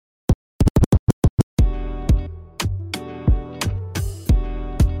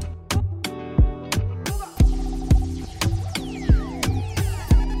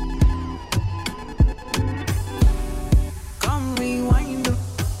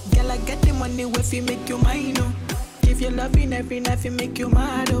anywhere fi make you mine, oh. Give you loving every night fi make you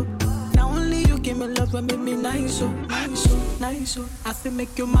mad, oh. Now only you give me love and make me nice, oh, nice, oh, nice, oh. I fi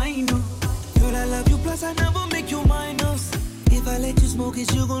make you mine, oh. Girl, I love you, plus I never make you minus. If I let you smoke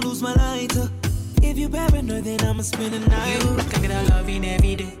it, you gon' lose my lighter. If you paranoid, then I'ma spend the night. You can get a loving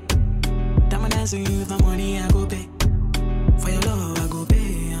every day. Diamond dancing you for money, I go pay. For your love, I go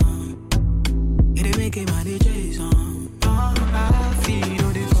pay. It make it my DJs, I feel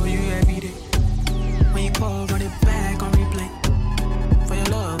all day for you every day. When you call, run it back on replay. For your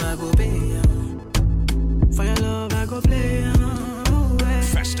love, I go pay. For your love, I go play.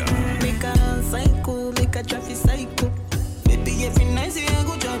 Faster. Make a psycho, make a traffic psycho. Baby, every night I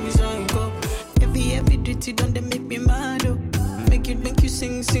go drive me psycho. Every duty done, they make me mad, oh. Make you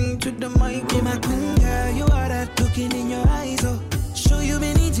sing to the mic. Be my queen, girl, you are that looking in your eyes, oh. Show you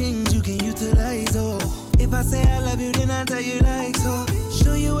many things you can utilize, oh. If I say I love you, then I tell you like so.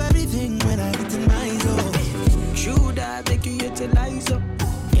 Show you everything when I get to my oh. True that make you utilize, oh.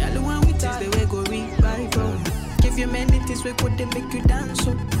 Yeah, the one we taste, the way go revive, oh. Give you many things, we could they make you dance,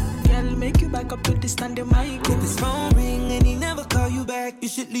 oh. Girl, make you back up to the standing mic, oh. If his phone ring and he never call you back, you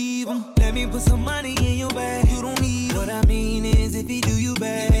should leave him. Let me put some money in your bag. You don't need him. What I mean is, if he do you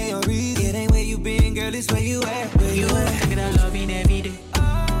bad, ain't no reason. It ain't where you been, girl, it's where you at. Where you at? I get a loving every day.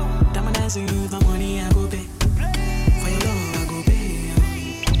 Diamond dancing you for money, I go pay. For your love, I go pay.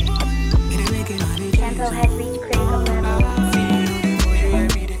 It make it my DJs. Gentle had reached critical level. I feel for you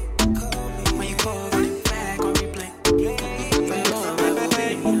every day. When you call, run it back on replay. For your love, I go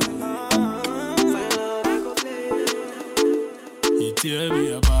pay. For your love, I go play. You tear me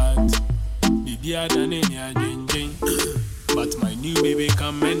apart. Baby, I done any jing. But my new baby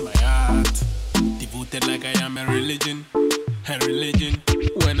can mend my heart. Devoted like I am a religion.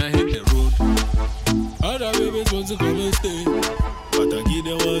 When I hit the road. Other babies want to come and stay, but I give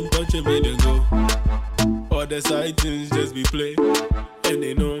them one touch and make them go. All the side things just be play. And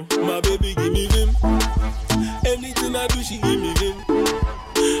they know, my baby give me vim. Anything I do, she give me vim.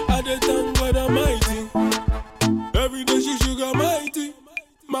 At the time, God Almighty. Every day she sugar mighty.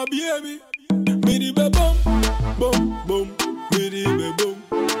 My baby, me the bum, bum, bum, me the bum.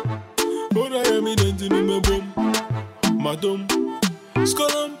 But I am in the bum. Madam,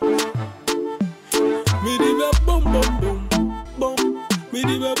 Skolum, me the bum bum bum bum, me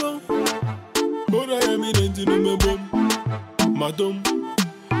the bum. But I am in the bum. Madam,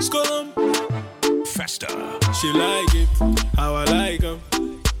 Skolum, Faster. she like it, how I like 'em.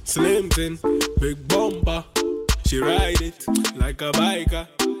 Slim thin, big bumper. She ride it like a biker.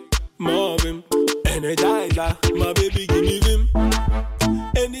 Marvin, energizer. My baby give me vim.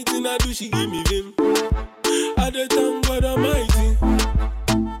 Anything I do, she give me vim. At the time, God Almighty.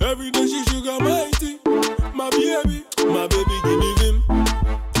 Every day she sugar mighty. My baby give me vim.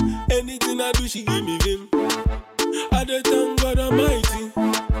 Anything I do, she give me vim. At the time, God Almighty.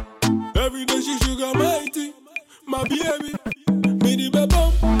 Every day she sugar mighty. My baby, me the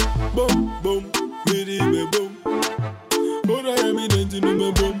bum, bum, bum, me the bum. But I am in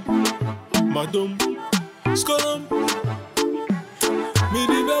the bum. Madam, Skolum, me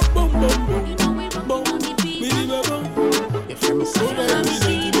the bum, bum, bum. You're from a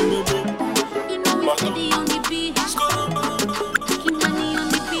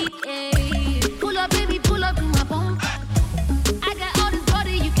pull up, baby, pull up to my bumper. I got all this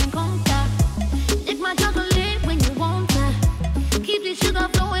body you can conquer. Lick my chocolate when you want her. Keep the sugar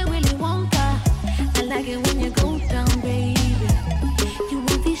flowing when you want her. I like it when you go down, baby. You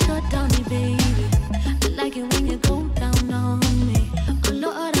won't be shut down, baby. I like it when you go down on me. Oh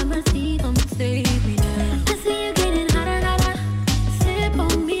Lord, I must see come save me now. I see you getting hotter, hotter. Sip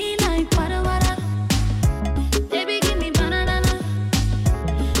on me like water, water. Baby, give me banana.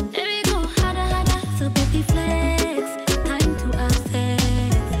 Baby, go harder, harder. So baby, flex. Time to have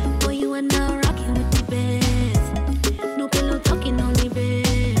sex. Boy, you are now rocking with the best. No pillow talking on the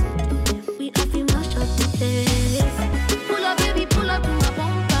bed. We have to mash up the test. Pull up, baby, pull up to my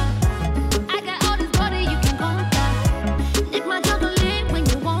bumper. I got all this body you can conquer. Lick my chocolate when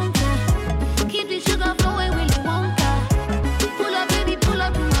you want her. Keep the sugar flowing when you want her. Pull up, baby, pull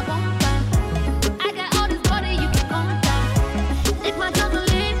up to my bumper. I got all this body you can conquer. Lick my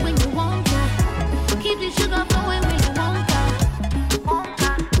chocolate when you want her. Keep the sugar flowing when you want her.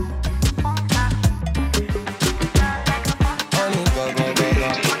 Honey, go, go, go, go.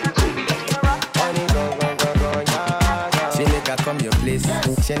 Honey, go, go, go, go, yeah, yeah. She make her come your place.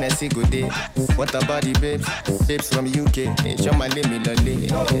 Hennessy good day. What about the babes? Babes from UK. Hey, show my lady, lolly.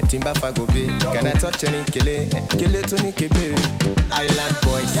 Timba Fago Bay. Can I touch any kele? Kele to Nikebe. Island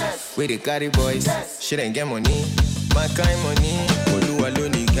boys. We the carry boys. She didn't get money. My kind money. Oluwa lo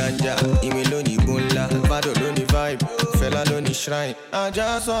ni ganja. Imelo shrine. I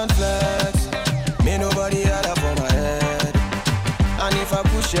just want flex. Me nobody other for my head. And if I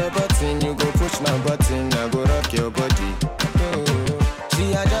push your button, you go push my button. I go rock your body. Oh.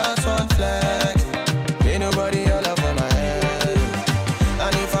 See, I just want flex. Me nobody other for my head.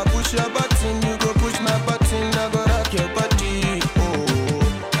 And if I push your button, you go push my button. I go rock your body. Oh,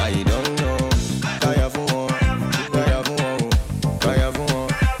 I don't know. Kaya fumo, kaya fumo, kaya fumo,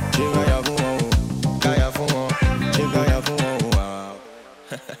 kaya fumo, kaya fumo, kaya fumo.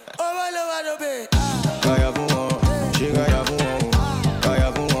 Kaya fumo, kaya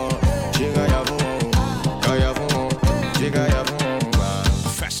fumo.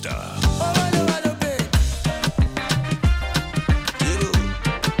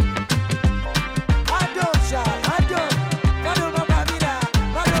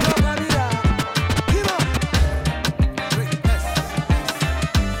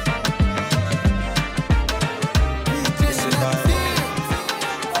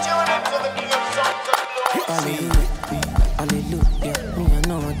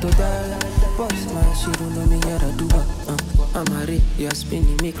 You're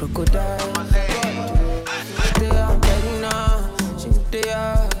spinning me crocodile. They are begging now. They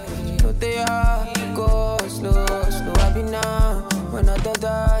are. Go slow, slow. I be now. When I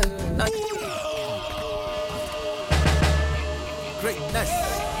die. Now. Greatness.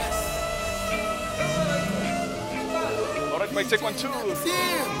 Alright, my check 1, 2.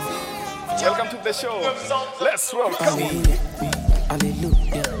 Welcome to the show. Let's roll. Hallelujah.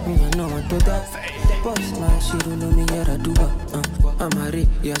 Me I know what to die. Boss man, she don't know me yet I do I'm a rip,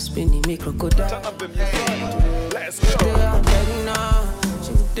 you're spinning me crocodile. Turn up the music. Let's go. They are begging now.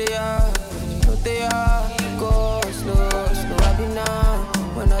 They are. Go slow, slow. I be now.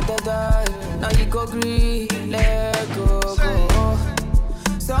 When I die, now you go green. Let go.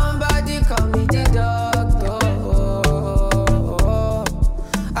 Somebody call me the doctor.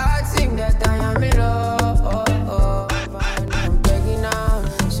 I think that I am in love. I'm begging now.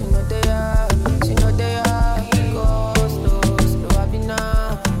 She know they are. Go slow, slow. I be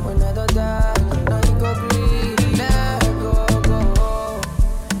now. When I die, now you go green. Let go.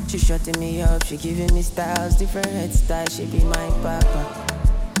 She shutting me up. She giving me styles, different head styles. She be my papa.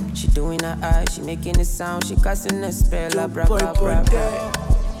 She doing her eyes. She making a sound. She casting a spell. Bra.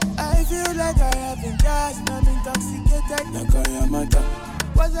 I feel like I have been gassed, I'm intoxicated. Like I am a dog.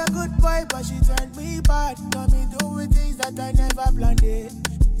 Was a good boy, but she turned me bad. Got me doing things that I never planned it.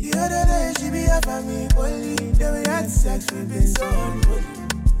 The other day she be up on me, only. Then we had sex, we been so unholy.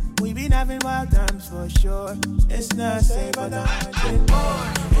 We been having wild times for sure. It's not safe, but I'm getting more.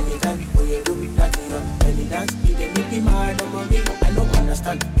 Anytime when you do it, that you know. Any dance, you dey make me mad, I'm a big. I don't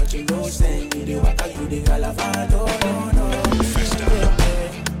understand, but you know, say you the water, you the galavado, no.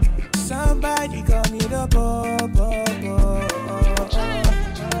 Somebody call me the Bobo.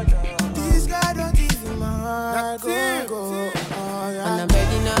 This guy don't even my heart go. And I'm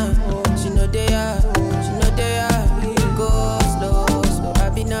begging now. She know they are. Go slow, slow. I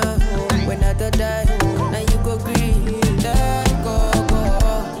be now. When I die, now you go green. Let go.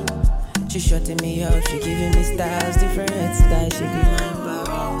 She shutting me up. She giving me styles, different styles. She be my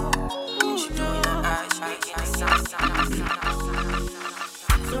papa. She doing her eyes. She making me sound.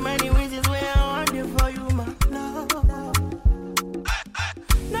 So many reasons why I want it for you, my love.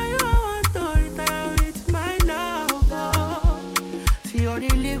 Now you want to retire with my love. See all the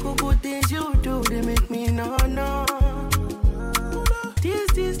little good things you do, they make me no.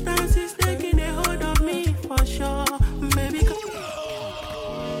 This distance is taking a hold of me for sure, baby.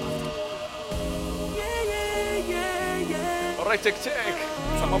 Yeah. Alright, check.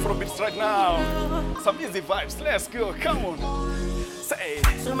 Some Afro beats right now. Some easy vibes. Let's go. Come on. Say.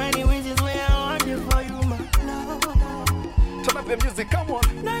 So many reasons why I want it for you, my love. Turn up the music. Come on.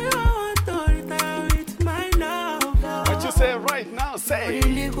 Now you want to retire with my love. What you say right now? Say. The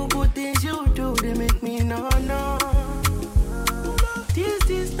little good things you do, they make me no. This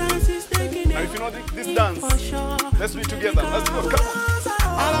distance is taking Now if you know this dance, for sure. let's be together. Let's go. Come on.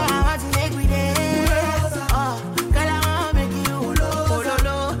 I want to make me dance. Girl, I want to make you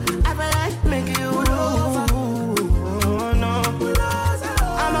I feel like make you no. I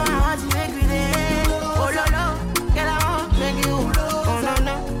want to make me dance. Girl, I want to make you no.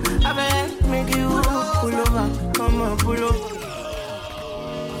 I feel like make you pull over. Come on, pull over.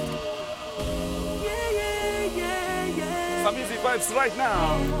 Yeah. Some easy vibes right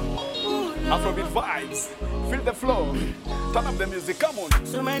now. Afrobeat vibes. Feel the flow. Turn up the music. Come on.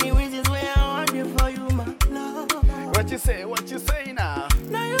 So many reasons why I want it for you, my love. What you say now?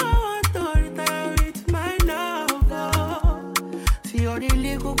 Now you want to retire with my love. See all the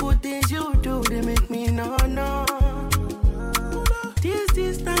little good things you do, they make me no. This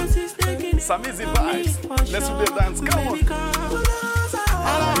distance is taking some easy vibes. Let's do the dance. Come on. I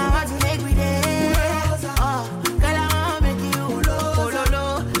want to make me dance. Oh, girl, I want to make you low. Oh, no, no.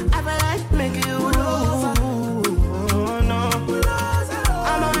 I feel like make you low. Oh, no. I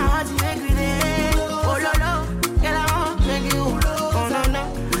want to make me dance. Oh, no, no. Girl, I want to make you low. Oh, no, no.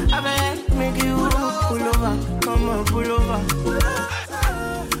 I feel like make you low. Pull over. Come on, pull over.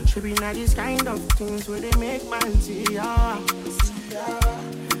 Should be not these kind of things where they make man see ya.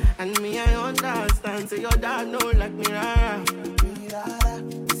 And me, I understand. Say your dad know like me, rara.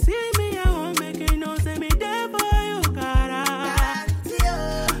 See me, I won't make it no. Say me there for you, cara.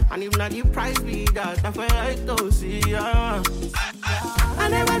 And if not the price be that, I feel like to see ya. I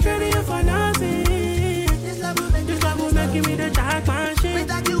never traded you for nothing. This love will make me the dark machine.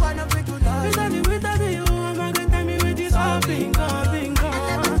 Without you, I'm not free to love. Without you, I'm not gonna tell me with this all bingo. I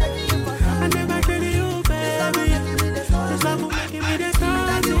never traded you, baby. This love will make me the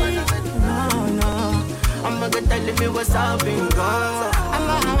dark machine. No. I'm not gonna tell me what's up, bingo. I'm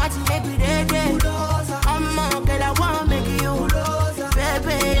gonna watch you make me dead. I'm not gonna wanna make you.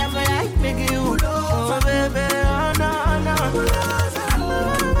 Baby, I feel like making you. Oh, baby, oh, no.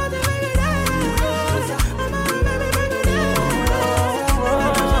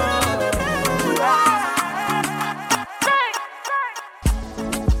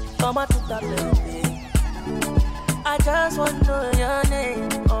 Come on to that baby. I just want to know your name.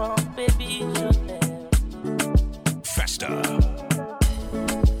 Oh, baby, your name. Festa.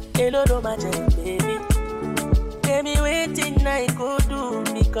 Hello, no magic, baby. Tell me waiting I could do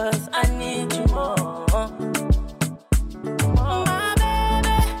because I need you more. My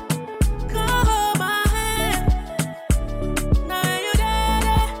baby, come hold my hand. Now you there,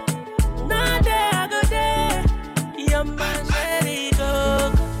 now there I go there. You're my cherry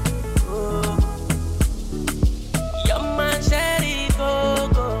coco. You're my cherry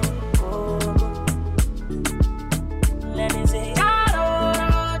coco. Let me say.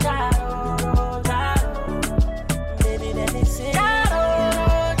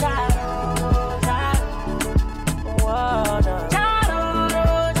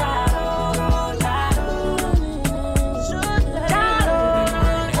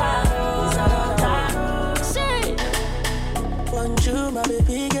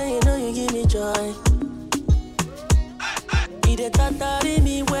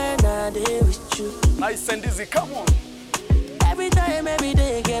 Nice and easy, come on. Every time, every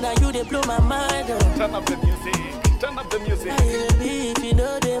day again, you they blow my mind. Turn up the music, turn up the music. Baby, if you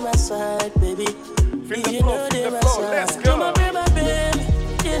know they my side, baby. Feel the flow, let's go. Come on, baby,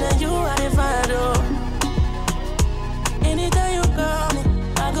 you know you are the father. Anytime you call me,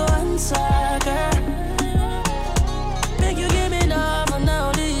 I go answer, girl. Make you give me love, and now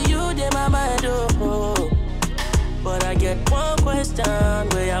only you they my mind, oh. But I get one question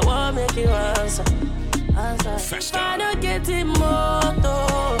where I won't make you answer. If I don't get it more,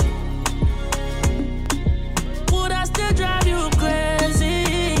 would I still drive you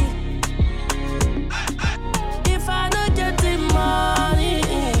crazy? If I don't get it money,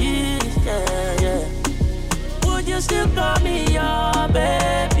 yeah. Would you still call me your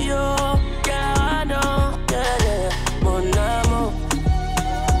baby? Oh, yeah, I know, yeah. Mon amour,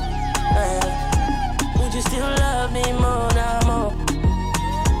 yeah. Would you still love me, mon amour?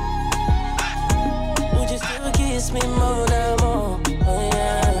 Kiss me more and more, oh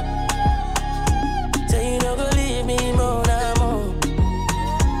yeah. Say you don't believe me more and more,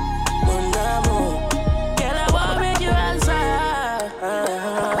 more and more. Girl, I won't make you answer.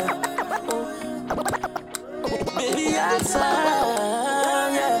 Baby, answer,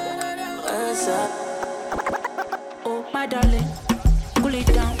 yeah, answer. Oh, my darling, cool it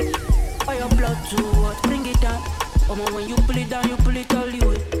down. For your blood to what? Bring it down. Oh, when you pull it down, you pull it all the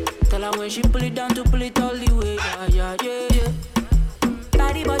way. Tell her when she pull it down to pull it all the way. Yeah.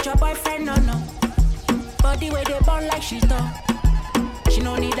 Body but your boyfriend, no. Body where they burn like she's done. She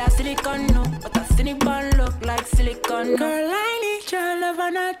no need a silicone, no. But a silicone look like silicone. Girl, I need your love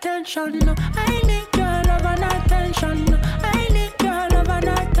and attention, no. I need your love and attention, no. I need your love and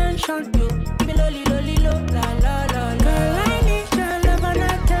attention, you. Give me lolly, lo, la. Girl, I need your love and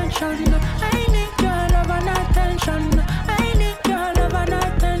attention, no. I need your love and attention, no. I need your love and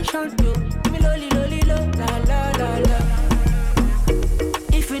attention, you. Give me lolly, lo, la.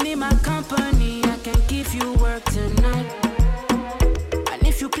 If you need my company, I can give you work tonight. And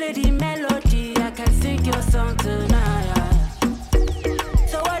if you play the melody, I can sing your song tonight.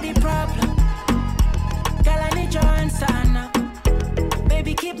 So what the problem? Girl, I need your answer now.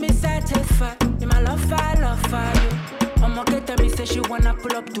 Baby, keep me satisfied. You my love for you. I'ma get me say she you wanna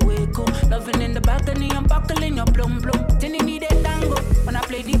pull up to Waco. Loving in the balcony, I'm buckling your plum plum. Then you need a tango when I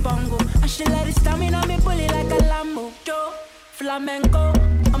play the bongo. And she let it stamina me bully like a Lambo. Joe, flamenco,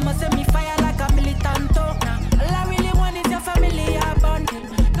 I'ma send me fire like a militanto. Nah, all I really want is your family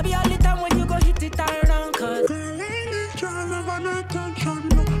abundant. I'll be all the time when you go hit it and run. Cause girl, I need your love and attention.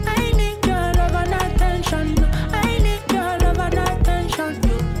 I need your love and attention. I need your love and attention.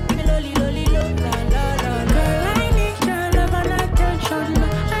 Loli, loli, lo, la, la, la. Girl, I need your love and attention. I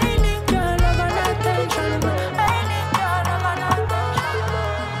need your love and attention. I need your love and attention.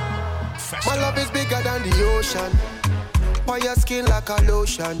 My love is bigger than the ocean. On your skin like a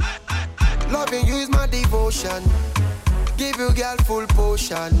lotion. Loving you is my devotion. Give you girl full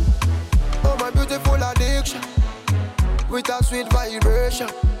potion. Oh my beautiful addiction. With a sweet vibration.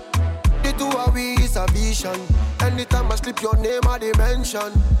 The two of we is a vision. Anytime I slip your name I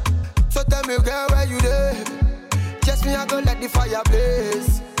dimension. So tell me girl where you there. Just me I go let the fire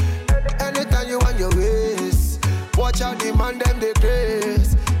blaze. Anytime you want your ways. Watch out the man them they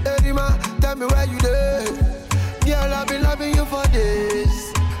craze. Hey man, tell me where you there. Girl I've been loving you for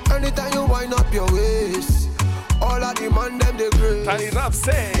days. Anytime you wind up your waist. All of the man them they craze. Tiny Rap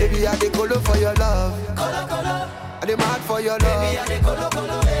say baby I dey colo for your love. Colo, colo. I dey mad for your love. Baby I dey colo,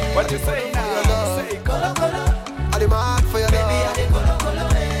 colo. What you say now? Say Colo, colo. I dey mad for your love. Baby I dey colo, colo.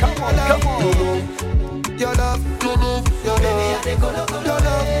 come on, come on. Your love, your love, your love. Baby I dey colo, colo. Your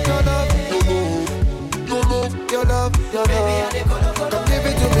love, your love, your love, your love, your Baby I love. dey colo, colo. Come give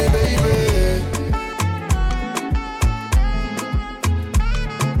it to me, baby.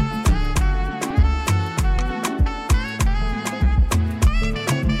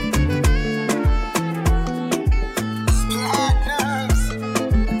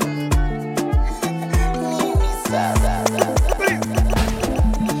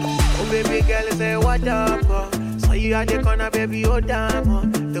 Baby girl, say what up, so you at the corner, baby, oh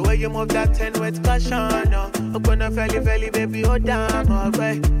damn, the way you move that 10 with caution, I'm gonna felly, baby, oh damn,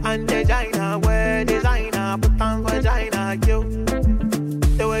 way, and designer, wear designer, put on vagina, you,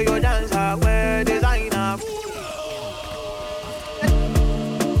 the way you dance, wear designer.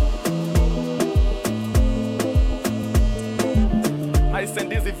 I send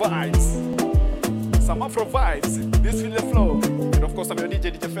Dizzy vibes, some Afro vibes, this feel the flow. And of course I'm your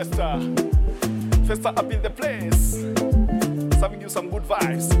DJ Festa. Festa up in the place, serving you some good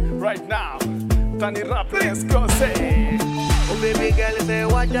vibes right now. Tiny Rap, let's go say. Oh baby girl, say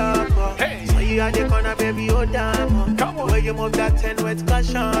what up, hey. So you at the corner, baby, oh damn, come on. The way you move that 10 with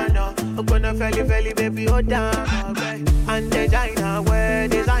caution, I'm gonna felly, baby, oh damn, way, and designer, wear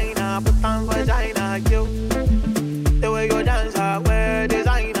designer, put on vagina, you. The way you dance, wear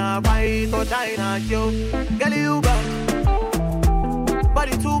designer, white or China, yo. Girl, you bad,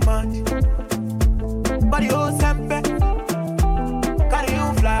 body too much, body oh sempe, carry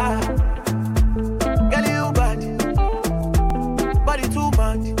you fly. Girl, you bad, body too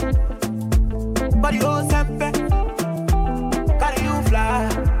much, body oh sempe, carry you fly.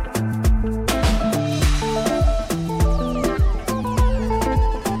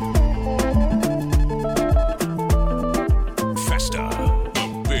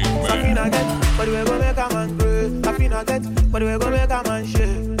 But we go make a man pray. I feel not get, but we go make a man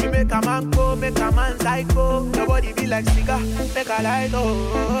shake. We make a man go, make a man psycho. Your body be like cigar, make a light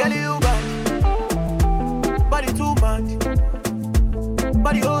oh. Girl you bad, body too much,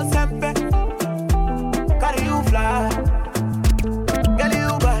 body oh sempe, carry you fly. Girl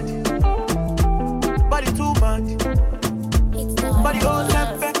you bad, body too much, body oh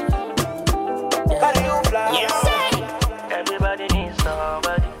sempe, carry you fly. Yes. Everybody needs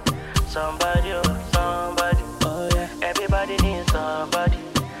somebody. Somebody, oh, somebody, oh yeah. Everybody needs somebody,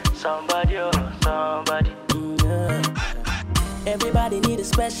 somebody, oh, somebody. Yeah. Everybody needs a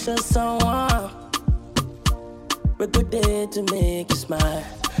special someone. We good day to make you smile.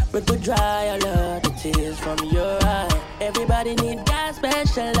 We could dry all of the tears from your eye. Everybody need that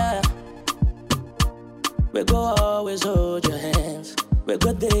special love. We go always hold your hands. We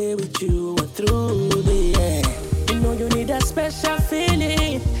go there with you and through the end. You know you need that special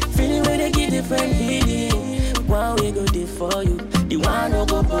feeling. Feeling where they get different feeling. One we go there for you, the one no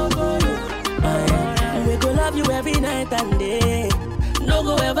go for you. And we go love you every night and day. No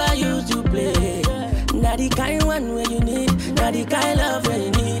go ever use you play. Not the kind one where you need, not the kind love where you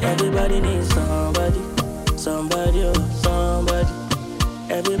need. Everybody needs somebody, somebody, oh, somebody.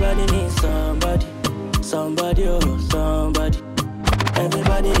 Everybody needs somebody, somebody, oh, somebody.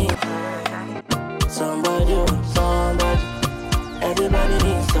 Everybody needs somebody, oh, somebody. Everybody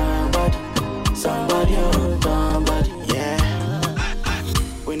needs somebody, somebody, oh, somebody. Yeah.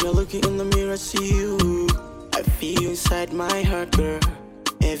 When you're looking in the mirror, see you. I feel inside. inside my heart, girl.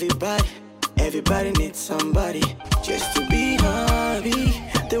 Everybody needs somebody just to be happy.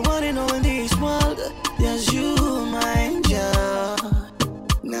 The one and only in this world, there's you, my angel.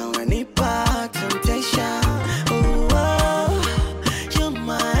 Now I need back temptation. Oh, you're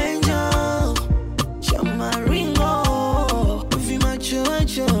my angel. You're my ringo. Uvi macho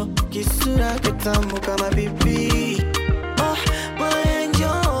macho, kisura ketamu kama bibi. Oh, my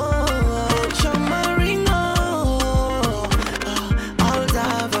angel. You're my ringo. I'll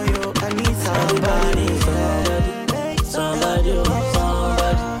die for you. I need somebody.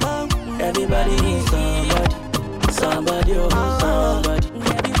 Everybody needs somebody. Somebody, oh, somebody.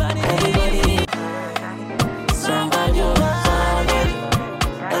 Everybody needs somebody, oh, somebody.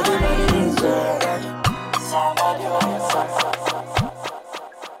 Everybody needs somebody, oh, somebody.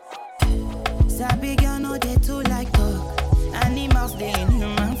 Sabi girl no they too like talk. Animals they in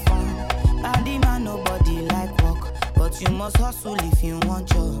human form. Body man nobody like walk. But you must hustle if you want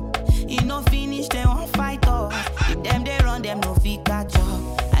job. You no finish they won't fight off. If them they run them no fit catch up.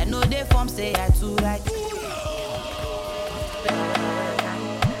 I know they form say I too right.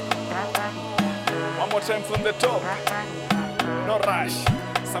 One more time from the top. No rush.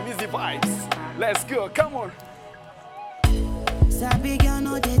 Some easy vibes. Let's go. Come on. Sabi girl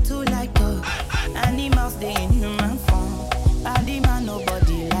no they too like talk. Animals they in human form. Body man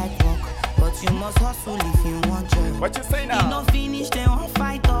nobody like walk. But you must hustle if you want job. What you say now? You no finish they won't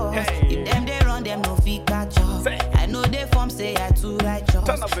fight us. Hey. If them they run them no fit catch up. Say. I know they form say I too righteous.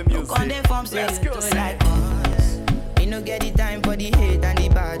 Turn up the music. Look on they form say Let's you go, too say. like us. Me no get the time for the hate and the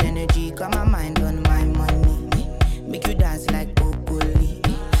bad energy. Got my mind on my money. Make you dance like broccoli.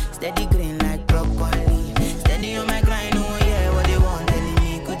 Steady green like broccoli. Steady on my grind, oh yeah, what they want telling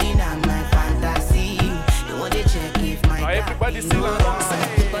me. Could deny my fantasy. They want to check if my now everybody sing along,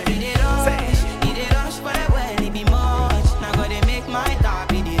 say. But it rush for a well, it be much. Now gotta make my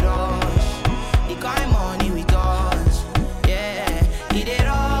top, it rush. The kind money we touch, yeah.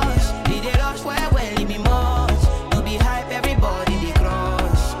 It rush for a well, it be much. No be hype, everybody they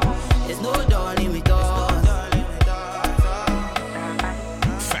crush. There's no darling with us.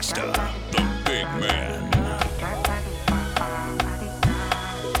 Festa, the big man.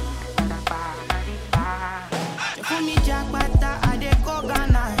 You put me jackpata, I dey go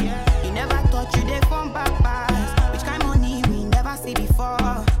Ghana. You never thought you dey from papas. Which kind money we never see before?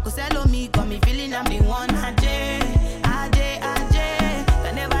 Cause hello me, got me feeling I'm the one. Ajay.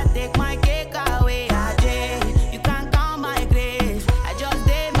 Can never take my cake away. Ajay, you can't count my grace. I just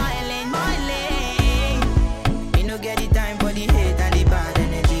did my lane. Me no get the time for the hate and the bad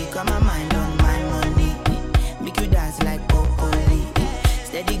energy. Got my mind on my money. Make you dance like broccoli.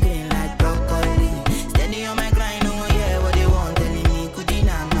 Steady green like broccoli. Steady on my grind, oh yeah, what they want telling me. Could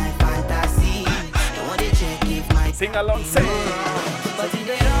deny my fantasy. They want to check if my Sing along, say. but it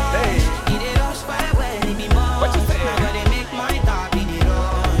dey rush for a well, it be more. What you say? Now gotta make my top, it dey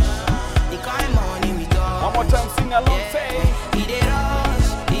rush. The kind money we touch. One more time, sing along, say. It dey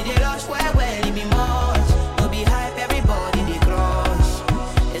rush for a well, it be much. No be hype, everybody they crush.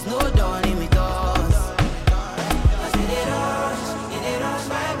 There's no darling with us. Cause it dey rush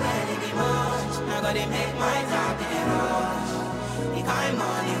for a well, it be much. Now gotta make my top, it dey rush. The kind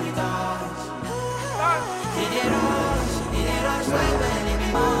money we touch. It dey rush for a well, it be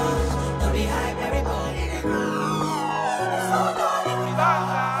much. No be hype, everybody they crush. There's no darling with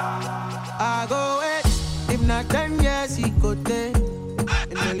us. I go wait, if not 10 years, he go take.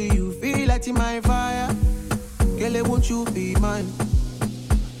 And only you feel like in my fire. Girl, won't you be mine?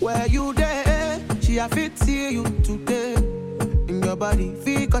 Where you there? She a fit see you today. In your body,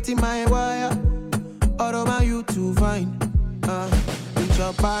 feel cut in my wire. All over you to find. Eat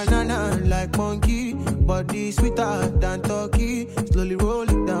your banana like monkey. Body sweeter than turkey. Slowly roll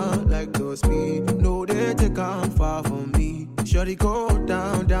it down like no speed. No, they take on far from me. Shorty go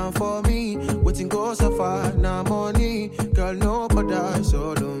down for me. Waiting go so far, now money. Girl, no bother,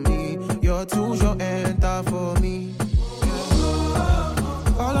 solo me. You're too short, enter for me.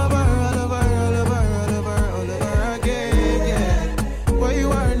 All over again, yeah. Where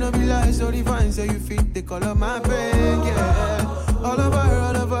you are, no be like so divine. So you fit the color my brain, yeah. All over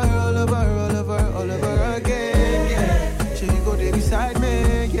again, yeah. So you go there beside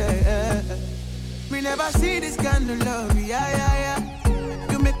me, yeah. Me never see this kind of love, yeah.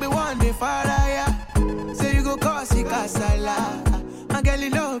 You make me one day fire, yeah. Say you go cause it casala. My girl, you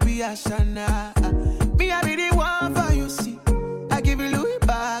love be a shana. Me, I be the one for you, see. I give you Louis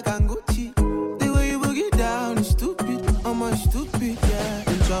bag and Gucci. The way you boogie down is stupid. I'm stupid,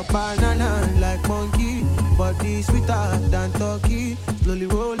 yeah. Eat your banana like monkey. body sweeter than turkey. Slowly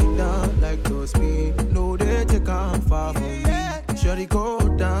roll it down like no speed. No, they take on far from me. Shorty go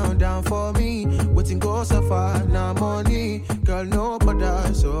down, down for me. Waiting go so far, now money. Girl, no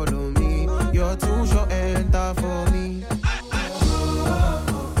bother, solo me. You're too short, enter for me.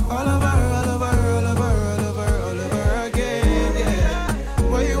 All over, all over, all over, all over, all over again, yeah.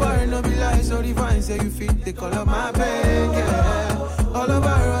 Where you are, no be like so divine. Say you fit the color of my bed, yeah. All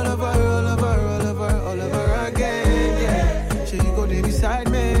over, all over, all over, all over, all over again, yeah. So you go there beside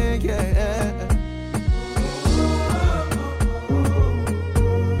me, yeah.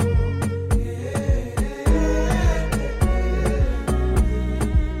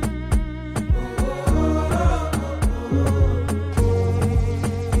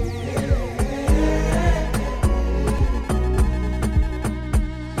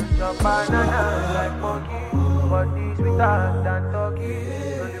 Banana like monkey, body sweeter than turkey.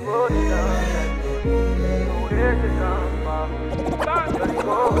 So you go down like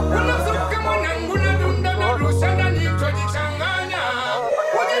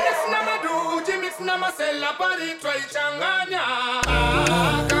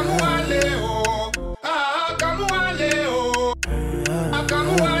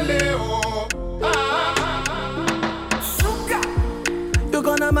You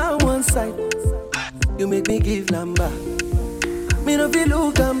gonna my one side, you make me give number. Me no feel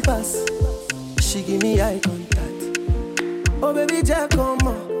look and pass. She give me eye contact. Oh baby, Jack, come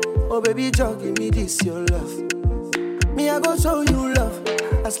on. Oh baby, Jack, give me this your love. Me I go show you love,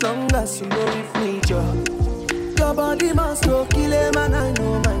 as long as you know with me, Joe. Your body must go kill a man. I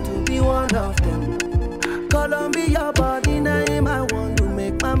know mine to be one of them. Columbia, your body name I want to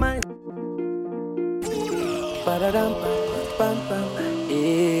make my mind. Ba-da-dam, ba-bam-bam.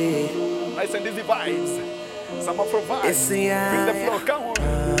 Yeah. Nice and easy vibes. Someone provides. Bring the flow, come on.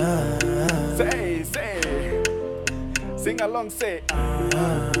 Say. Sing along, say.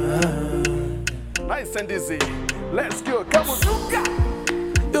 Nice and easy. Let's go, come on.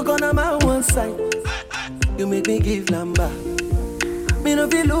 You gonna my one side. You make me give number. Me no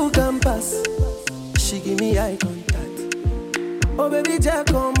feel look and pass. She give me eye contact. Oh baby, Jack,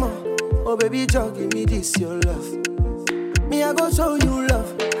 come on. Oh baby, Jack, give me this your love. Me I go show you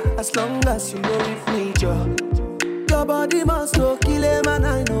love, as long as you know with me, Joe. Your body must go kill a man.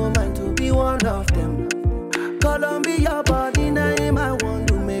 I know mine to be one of them. Columbia, your body name I want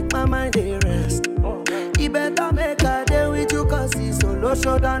to make my mind a rest. You better make a day with you, cause it's so low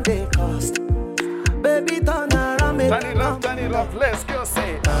show than they cost. Baby, turn around, make Turn it up, let's go,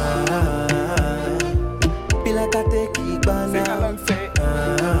 say. Be like I take it banana. Sing along, say.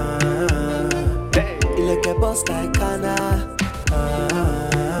 You like a boss like Kana.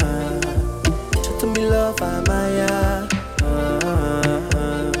 Show to me love, Amaya.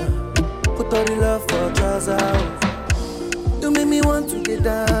 Put all the love for trousers. You make me want to get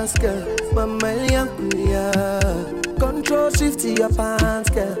dance, girl. Mama, young, yeah. Control shift to your pants,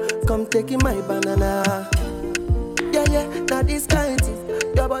 girl. Come taking my banana. Yeah, now this kind thing.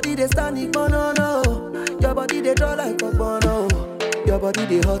 Your body they standing, no. Your body they draw like a bono. Your body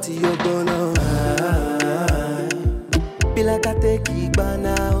they hot, you bono. Be like I take it by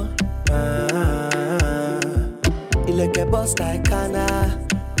now. You like a boss like Kana.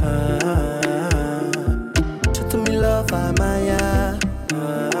 Show to me love, Amaya.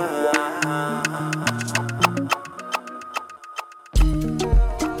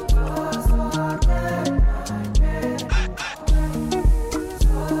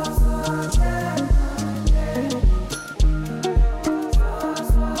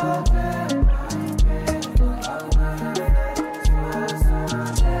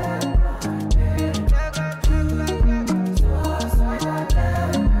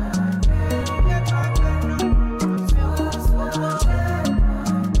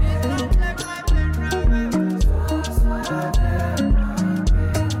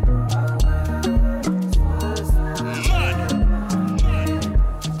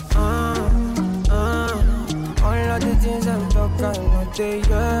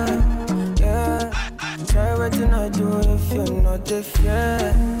 Yeah. Try what you not do if you're not the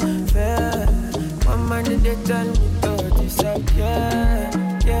fair. My mind they tell me to disappear.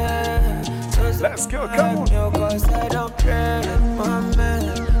 Yeah. So let's go, come on. Cause I don't pray, my man.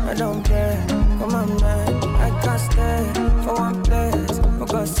 I don't pray, come on, man. I can't stay for one place. For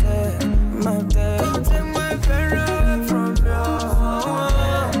God's sake, my day. Don't take my friend away from you.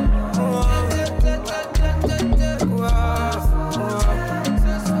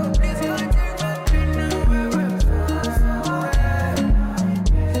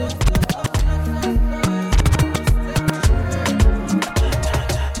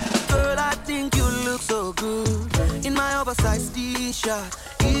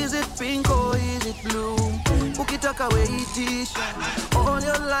 away t-shirt. All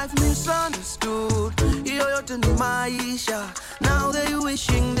your life misunderstood. You're to Maisha. Now they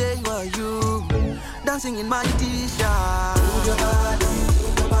wishing they were you. Dancing in my t-shirt. Move your body,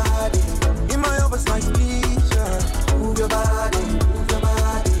 move your body. In my oversized t-shirt. Move your body, move your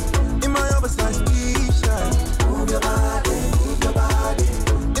body. In my oversized t-shirt. Move your body, move your body.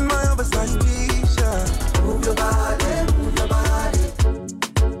 In my oversized t-shirt. Move your body, move your body.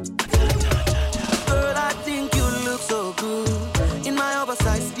 Girl, I think you look so good in my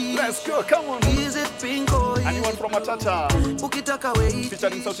oversized t-shirt. Let's go, come on. Is it pink or is anyone from Matata? Ukitaka way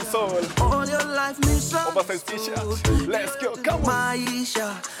featuring Sauti Soul. All your life oversized t-shirt. Let's go, come on.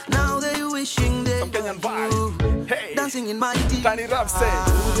 Maisha. Now they wishing they some Kenyan vibe. Hey, dancing in my t-shirt. Tiny Rap say,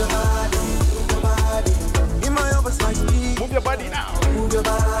 move your body, move your body. In my oversized t-shirt. Move your body now. Move your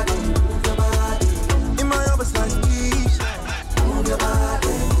body, move your body. In my oversized t-shirt. Move your body,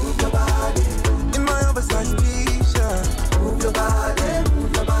 move your body. In my oversized t-shirt. Move your body,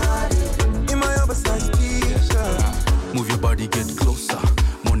 move your body. In my oversized t-shirt. Move your body, get closer.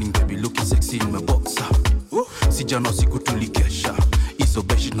 Morning baby looking sexy in my boxer. Sijana siku tulikesha. Iso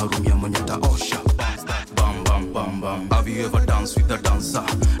beshi na room ya mwenye taosha. Bam bam bam bam. Have you ever danced with a dancer?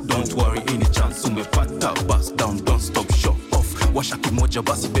 Don't worry, any chance umepata. Bust down, don't stop, show off. Washa kimoja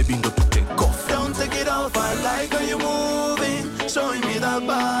basi baby ndo to take off. Don't take it off, I like how you moving. Showing me that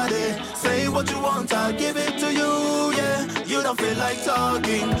body. Say what you want, I'll give it to you, yeah. You don't feel like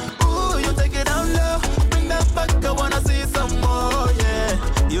talking. Ooh, you take it down low. Bring that back, I wanna see some more, yeah.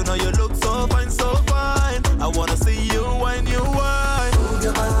 You know you look so fine, so fine. I wanna see you whine, you whine. Move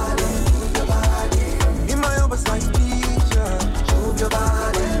your body, move your body. In my oversized t-shirt. Move your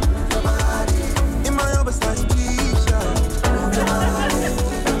body, move your body. In my oversized t-shirt. Move your body,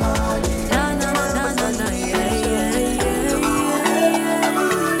 move your body.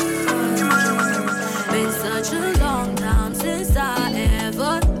 Been such a long time since I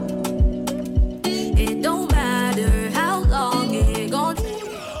ever. It don't matter how long it gon' take.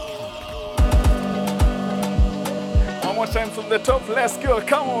 One more time from the top, let's go,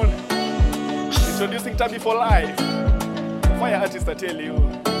 come on. Introducing Tabi for life. Fire artist, I tell you.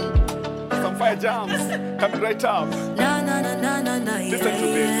 Some fire jams coming right up. Listen to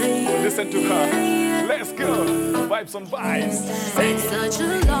this, or listen to her. Let's go. Vibes on vibes. Been such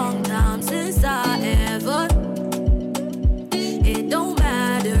a long time since I ever. It don't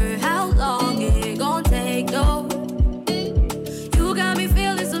matter how long it gon' take, no. You got me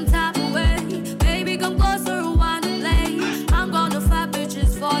feeling some type of way. Baby, come closer, rewind and play. I'm gonna fight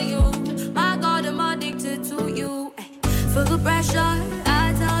bitches for you. My God, I'm addicted to you. Feel the pressure,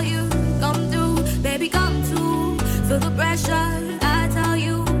 I tell you, come through, baby, come through. Feel the pressure, I tell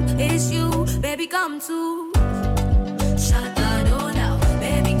you, it's you, baby, come through. Shut the door now,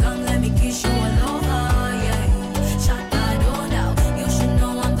 baby, come let me kiss you all over, yeah. Shut the door now, you should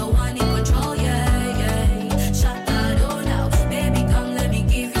know I'm the one in control, yeah, yeah. Shut the door now, baby, come let me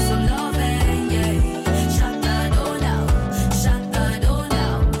give you some love, yeah. Shut the door now, shut the door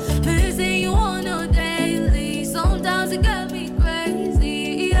now. Missing you on a daily, sometimes it got me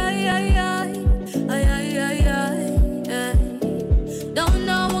crazy, yeah, yeah, yeah, yeah, yeah, yeah, yeah. Don't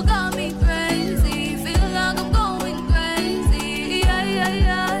know what got me crazy, feel like I'm going crazy, yeah, yeah,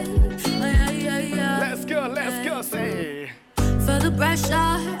 yeah, yeah, yeah, yeah. Let's go, say. Feel the pressure,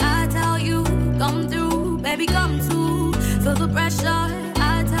 I tell you, come through, baby, come through. Feel the pressure,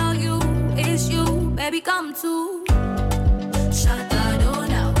 I tell you, it's you, baby, come through. Shut the door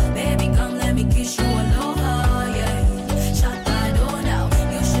now, baby, come let me kiss you all over, yeah. Shut the door now,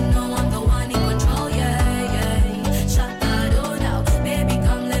 you should know I'm the one in control, yeah, yeah. Shut the door now, baby,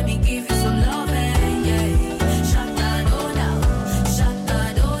 come let me give you some love, yeah. Shut the door now, shut the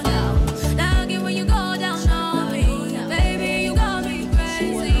door now. Now get when you go down on me, baby, you got me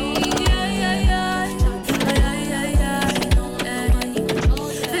crazy, yeah, yeah, yeah, yeah, yeah, yeah, yeah.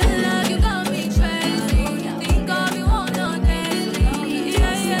 Feel like you got me crazy, think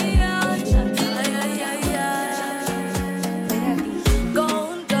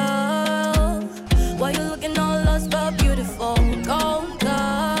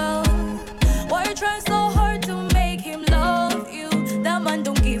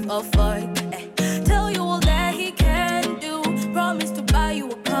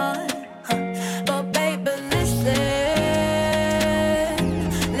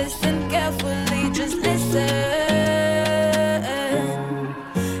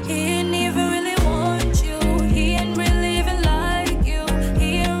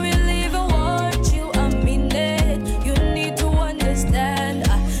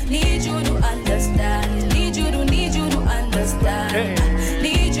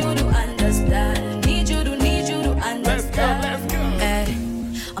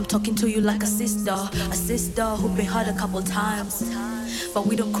talking to you like a sister who've been hurt a couple times. But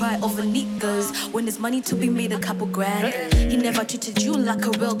we don't cry over niggas when there's money to be made, a couple grand. He never treated you like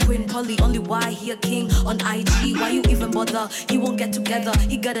a real queen, probably only why he a king on IG. Why you even bother? He won't get together.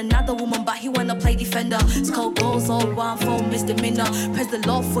 He got another woman, but he wanna play defender. Skull goals all one for misdemeanor. Praise the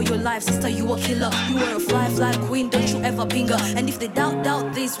Lord for your life, sister, you a killer. You were a fly queen, don't you ever pinger. And if they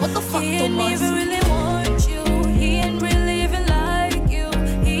doubt this, what the fuck, He ain't Thomas? even really want you. He ain't really even like you.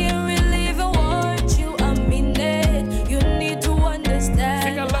 He ain't really even want you. I mean it. You need to understand.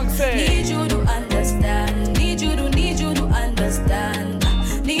 Sing along, say. Need you to understand. Need you to understand.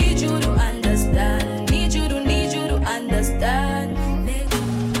 Need you to understand. Need you to understand.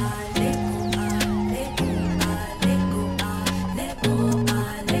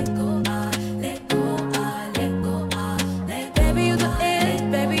 Baby, you the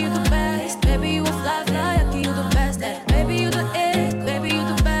it. Baby, you the best. Baby, you a fly, I give you the best. Baby, you the it. Baby, you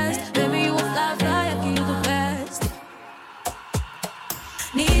the best. Baby, you a fly, I give you the best.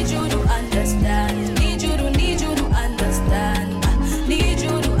 Need you to understand. Need you to understand. Need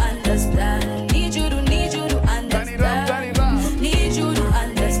you to understand. Need you to understand. Need you to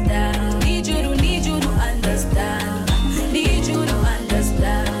understand. Need you to understand. Need you to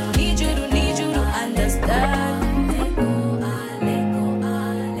understand. Need you to understand.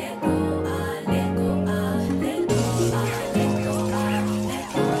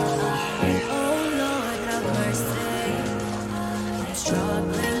 Oh Lord, have mercy. I'm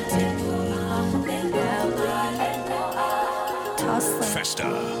struggling to Festa.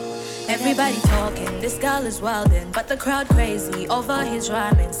 Everybody talking, this girl is wildin', but the crowd crazy over his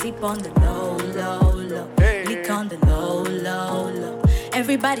rhyming. Sleep on the low, lick on the low.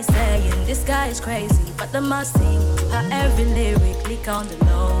 Everybody saying this guy is crazy, but the must sing her every lyric. Lick on the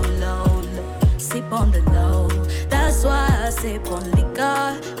low, sip on the low. That's why I sip on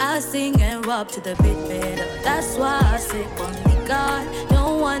liquor. I sing and rub to the beat better. That's why I sip on liquor.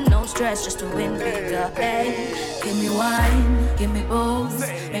 Don't want no stress, just to win bigger. Hey, give me wine, give me booze.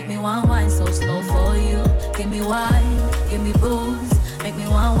 Make me one wine so slow for you. Give me wine, give me booze. Make me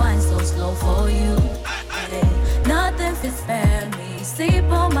one wine so slow for you. Hey, nothing fits spare me. Sleep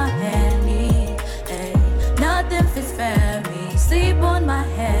on my Henny. Hey, nothing fits spare me. Sleep on my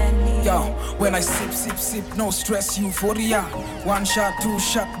Henny. Yo, when I sip, no stress, euphoria. One shot, two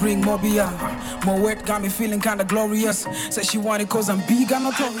shot, bring more beer. More wet, got me feeling kinda glorious. Say she want it cause I'm big and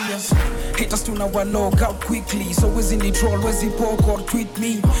notorious. Haters to now I log out quickly. So where's in the troll, where's the poke or tweet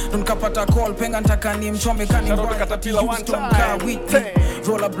me? Don't kapata call, penga ntaka ni mchome kani Houston with me.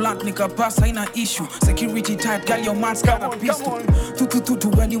 Roll a blunt, nika pass, haina issue. Security tight, girl your man's got a pistol.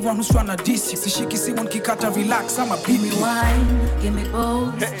 To anyone who's tryna diss you. Sishiki Simon kikata relax, I'm a beat. Give me wine, give me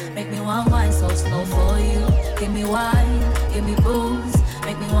booze. Make me one wine so slow for you. Give me wine, give me booze.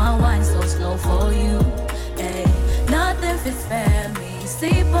 Make me one wine so slow for you. Hey, nothing fits spare me.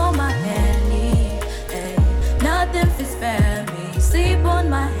 Sleep on my Henny. Hey, nothing fits spare me. Sleep on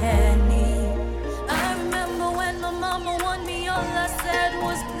my Henny. I remember when my mama wanted me, all I said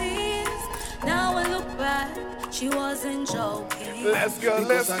was please. Now I look back, she wasn't joking. Let's go,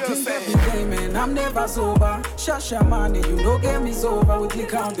 because I drink every day, man, I'm never sober. Shasha money, you know get me sober. With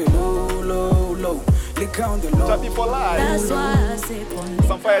lick on the low. Lick on the low. Chatty for life. That's why I sip on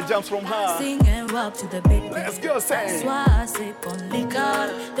some fire jumps from her. Sing and rock to the beat. Let's go, say. That's why I sip on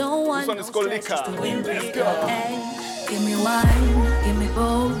liquor. Don't want this one is called liquor. Let's go. Hey, give me wine, give me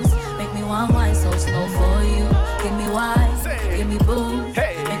booze. Make me one wine so slow for you. Give me wine, give me booze.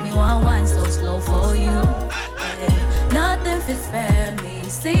 Make me one wine so slow for you. Hey, nothing fits spare me.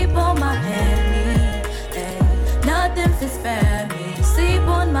 Sleep on my Henny. Hey, nothing fits spare me. Sleep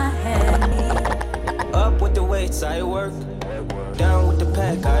on my Henny. Up with the weights, I work. Down with the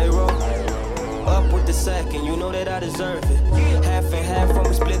pack, I roll. Up with the sack, and you know that I deserve it. Half and half when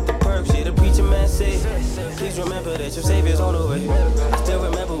we split the perks. Yeah, the preacher man said, please remember that your savior's on the way. I still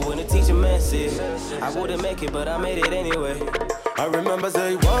remember when the teacher man said, I wouldn't make it, but I made it anyway. I remember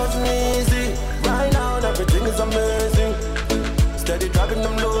say it wasn't easy. Right now everything is amazing. Steady driving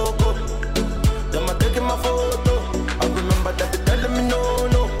them loco. Them I taking my photo. I remember that they telling me no.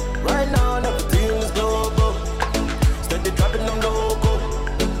 Right now everything is global. Steady driving them loco.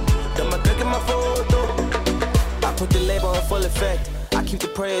 Them I taking my photo. I put the label on full effect. I keep the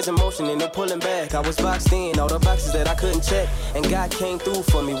prayers in motion and no pulling back. I was boxed in, all the boxes that I couldn't check. And God came through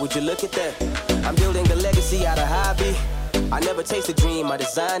for me, would you look at that? I'm building a legacy out of hobby. I never chased a dream, I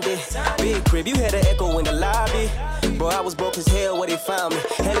designed it. Big crib, you hear the echo in the lobby. Bro, I was broke as hell where they found me.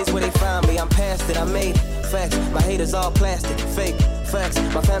 Hell is where they found me, I'm past it, I made it. Facts, my haters all plastic, fake. Facts,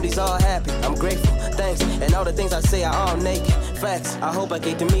 my family's all happy, I'm grateful, thanks. And all the things I say are all naked. Facts, I hope I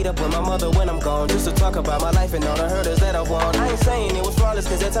get to meet up with my mother when I'm gone, just to talk about my life and all the hurdles that I've won. I ain't saying it was flawless,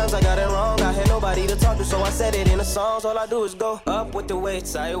 cause at times I got it wrong. I had nobody to talk to, so I said it in the songs. All I do is go up with the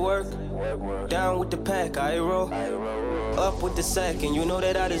weights, I work. Down with the pack, I roll. Up with the sack, and you know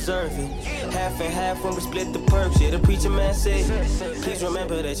that I deserve it. Half and half when we split the perks. Yeah, the preacher man said, please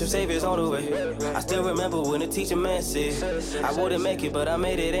remember that your savior's on the way. I still remember when the teacher man said, I wouldn't make it, but I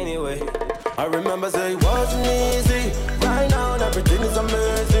made it anyway. I remember say it wasn't easy. Right now everything is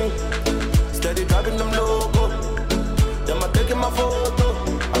amazing. Steady driving them loco. Them are taking my photo.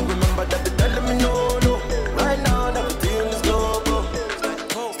 I remember that they telling me no, no. Right now everything is loco.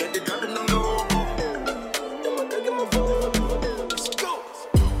 Steady driving them loco. Them are taking my photo. Let's go.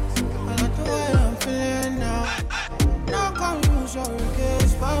 I like the way I'm feeling now. No confusion,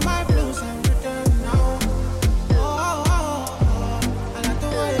 regrets, but my blues and return now.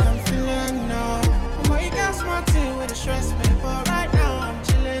 Stress me, but right now I'm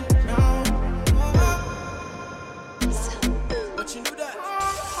chilling now. But you knew that.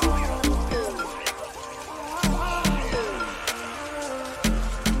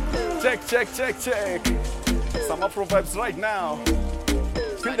 Check. Some Afro vibes right now.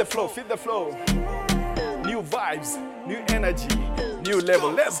 Feel the flow. New vibes, new energy, new level.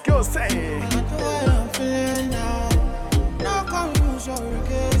 Let's go, say it. I like the way I'm feeling now. No confusion,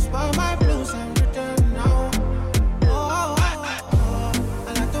 regrets, but my blues and return now.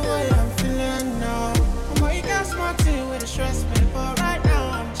 Stress me, but right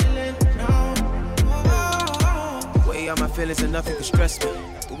now I'm chilling now. Way out my feelings and nothing can stress me.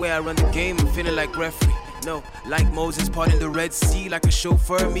 The way I run the game, I'm feeling like referee. No, like Moses parting the Red Sea, like a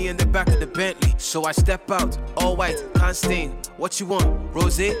chauffeur, me in the back of the Bentley. So I step out, all white, can't stain. What you want?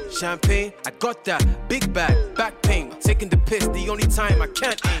 Rosé, champagne? I got that. Big bag, back pain. Taking the piss, the only time I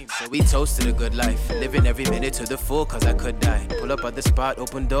can't aim. So we toasted a good life, living every minute to the full, cause I could die. Pull up at the spot,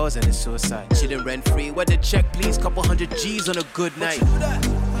 open doors, and it's suicide. Chilling rent free, where the check, please? Couple $100 G's on a good night. I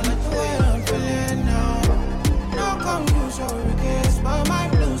like the way I'm feeling now. No confusion, regrets, but my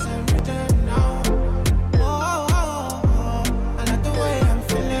blues and return now.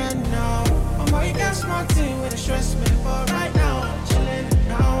 Smart thing with a stress me, but right now I'm chilling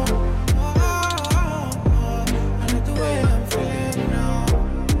now. I like the way I'm feeling now.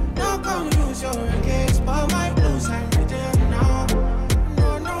 No confuse your regrets, but my blues I'm reading now.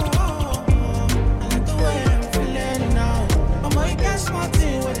 No. I like the way I'm feeling now. I'm a get smart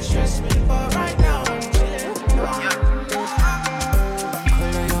thing with a stress me, but right now I'm chilling now.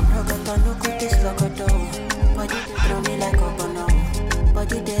 Color your broken, look at this logo though. But you throw me like a bono. But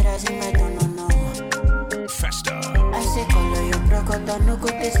you did as in my don't know. Festa. I say color your brocodo, no go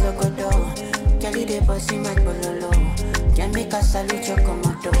this logodo. Kelly de bossy my bololo. Can make a salute your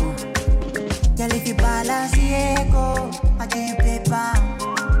commando. Girl, if you balance the echo, I give you paper.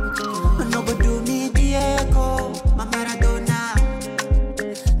 No go do me the echo, my Maradona.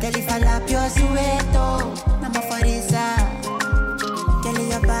 Girl, if I lap your sueto, I'm a farisa. Girl,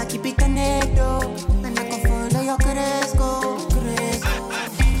 your back keep it connected, and I can follow your cresco.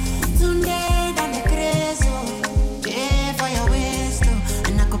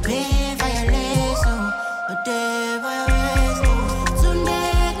 Pay for your lace, a day for your waist.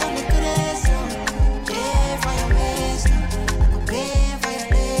 Sunday on the grass, day for your waist. I could pay for your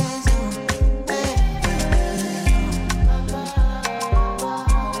lace.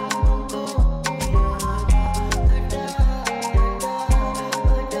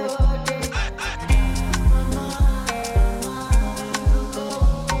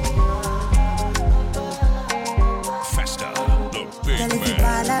 Festa, the big man.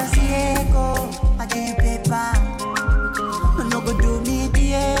 Balance the echo, I give you paper. No go do me the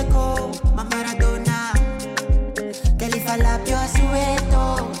echo, my Maradona. Girl, if I lap your sueto,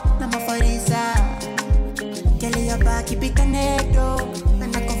 I'm a farisa. Girl, your back keep it connected,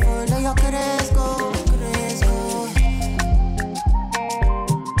 and I can follow your cresco.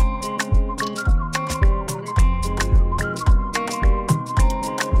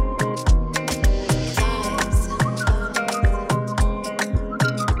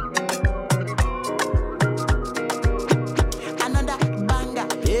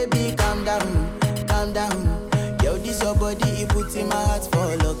 Calm down. Yo, this your body, it puts in my heart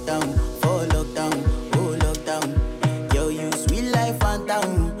for lockdown, oh lockdown. Yo,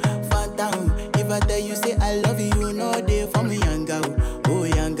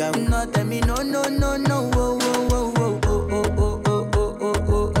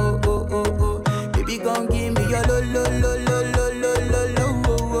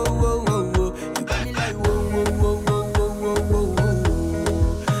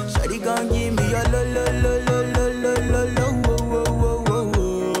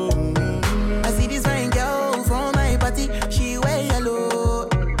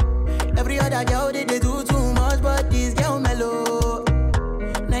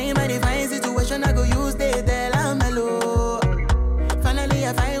 me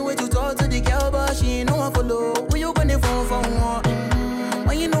I find way to talk to the girl, but she ain't no one follow. Who you gonna phone for one?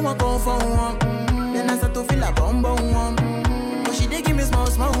 When you know I call for one, then I start to feel a bum bum one. But she dey give me small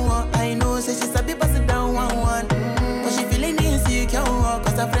one. I know, say she sabi pass it down one. But she feeling insecure,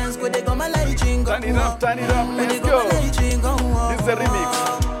 cause her friends go they go my light ring go. Turn it up, let's go. This is a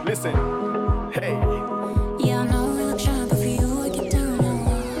remix. Listen, hey. Yeah, I know we look shy, but for you I get down on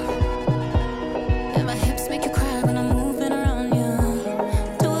one. And my hips make you cry when I'm moving around you.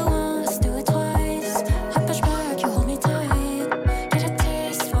 Do it once, do it twice. I push back, you hold me tight. Get a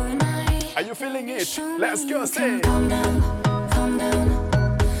taste for a night. Are you feeling it? Let's go, say. Calm down, calm down.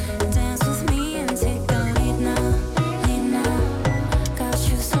 Dance with me and take the lead now, lead now. Got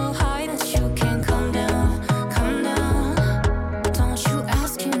you so high that you can't calm down, calm down. Don't you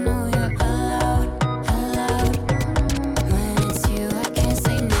ask, you know you're allowed, allowed. When it's you, I can't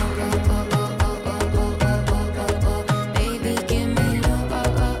say no. Baby, give me low.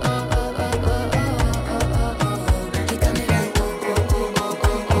 You got me like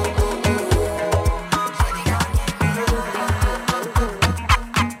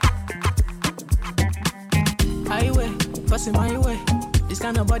highway, passing my way. This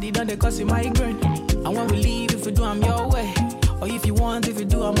kind of body done they cause it migraine. And when we leave, if you do, I'm your way. Or if you want, if you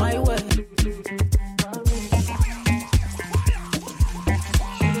do, I'm my way.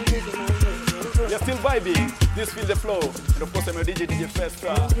 You're still vibing. This feel the flow. And of course, I'm your DJ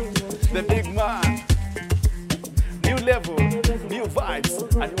Festa. The big man. New level, new vibes.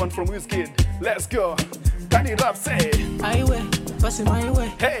 And you want from Wizkid. Let's go. Turn it up, say. Highway, passing my way.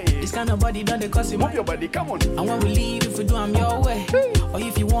 Hey. This kind of body done they cause it. Move your body, come on. And when we leave, if you do, I'm your way. Or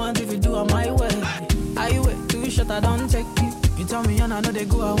if you want, if you do, I'm my way. Highway, too short, I don't take it. You tell me, and I know they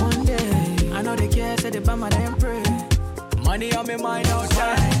go out one day. I know they care, say they buy my damn pray. Money on me mind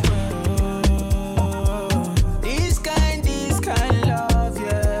outside. This kind love,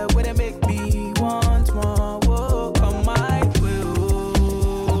 yeah, where they make me want more. Whoa, come my way.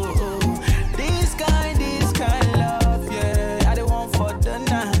 This kind love, yeah, I don't want for the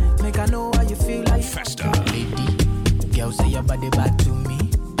night. Make I know how you feel like. Festa. Lady, girl, say your body back to me.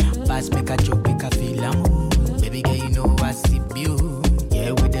 Pass, make a joke, make a feel a move. Baby girl, you know I see you.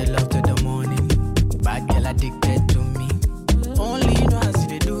 Yeah, with the love to the morning. Bad girl addicted to me. Only you know how see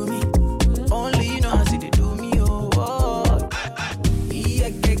they do me. Only you know how see they do me. Oh, oh. Yeah,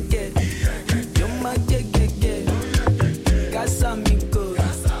 get. You're my get. Casamigo.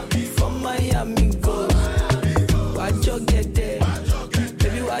 From Miami, go. Watch you get there.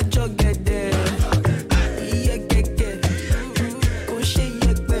 Baby, watch you get there. Yeah, get. Go shake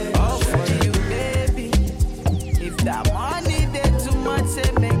your bed. All for you, baby. If that money there too much,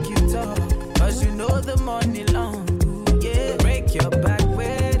 say make you talk. Cause you know the money long. Yeah, break your back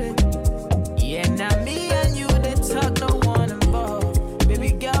with it. Yeah, now me and you, they talk, no one involved.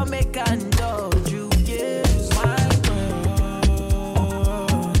 Baby girl, make I indulge you. Yeah, my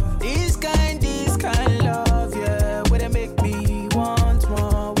world. This kind love, yeah, where they make me want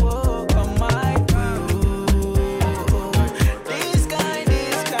more. Whoa, come my world. This kind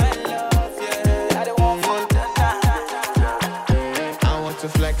love, yeah, I don't want for the night. I want to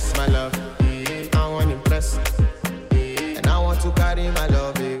flex my love. I want to impress. And I want to carry my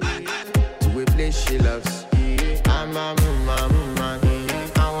love to a place she loves. I'm a man.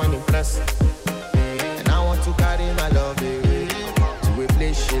 I want to impress. And I want to carry my love to a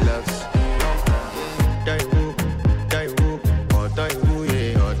place she loves. Die who, or die who,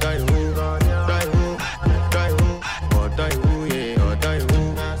 yeah, or die who, die who, or die who, yeah, or die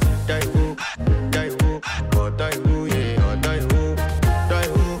who, or die who, yeah, or die who,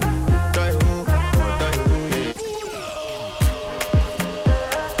 or die who,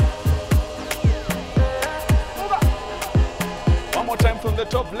 yeah. One more time from the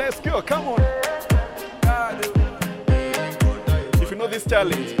top. Let's go. Come on. If you know this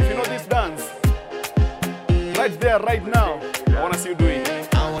challenge, if you know this dance, right there, right now, I want to see you do it.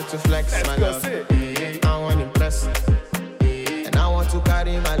 I want to flex Let's my go, love. say. I want to impress. And I want to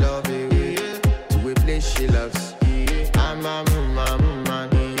carry my love to a place she loves. I'm a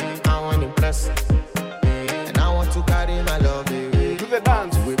man. I want to impress. And I want to carry my love Do the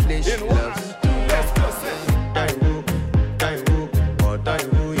dance. to a place she In one, loves. let's go, say. Die who, or die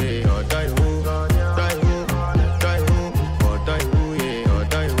who, yeah, or die who, or die who, yeah, or die who, or die who, yeah, or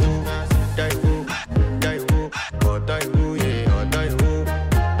die who,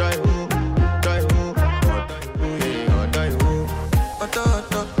 or die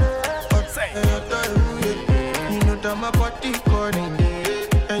who. Say.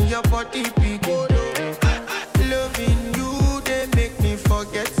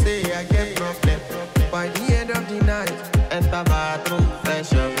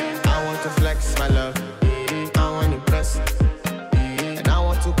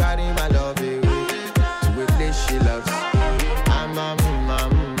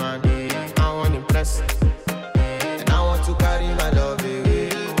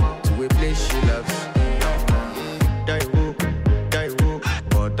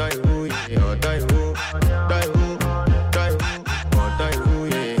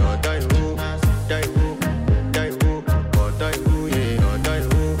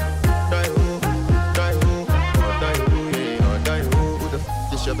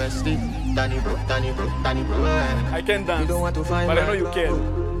 sleep. Danny bro. I can dance, You don't want to find but I my know you love.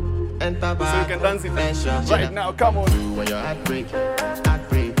 can. Enter So you can dance it right now. Come on. When your heartbreak,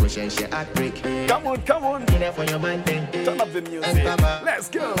 push and share heartbreak. Come on. In there for your mind thing. Turn up the music. Let's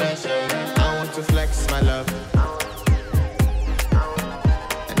go. I want to flex my love,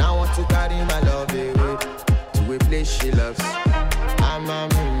 and I want to carry my love away to a place she loves. I'm a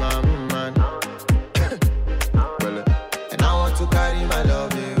man. Well, and I want to carry my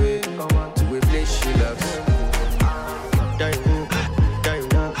love away to a place she loves. Die who,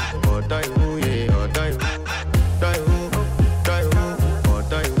 or die who, yeah, or die who, die who, or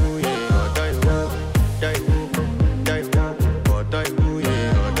die who, yeah, or die who, die who, or die who,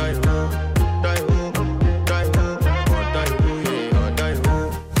 yeah, or die who, or die who, yeah, or die who.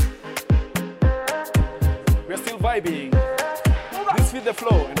 We're still vibing. This with the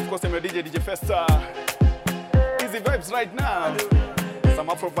flow, and of course I'm your DJ Festa. Easy vibes right now. Some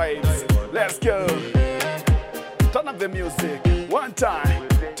Afro vibes. Let's go. Turn up the music. One time,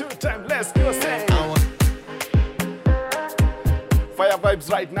 two time. Let's go. Say. Fire vibes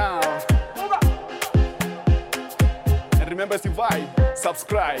right now. And remember to vibe,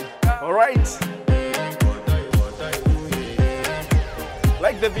 subscribe. All right.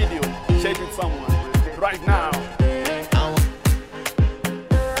 Like the video, share it with someone right now.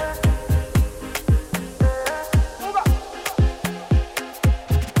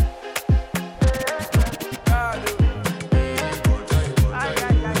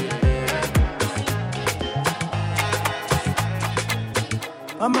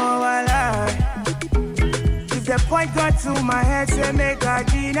 I'm all alive. If the point got to my head, say make I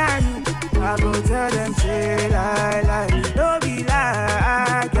deny you. I go tell them, say lie. Don't be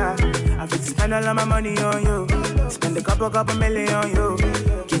like, yeah. I fit spend all of my money on you. Spend a couple million on you.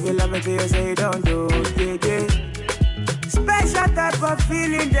 Give you love until you say don't do, yeah. Special type of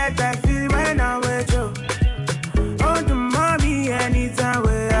feeling that I feel when I'm with you. Oh, the mommy, anytime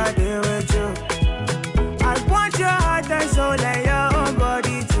where I deal with you. I want your heart and soul and your own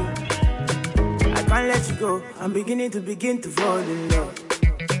body too. I can't let you go. I'm beginning to fall in love.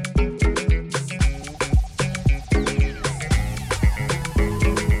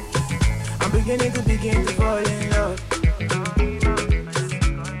 I'm beginning to fall in love.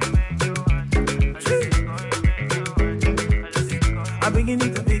 I'm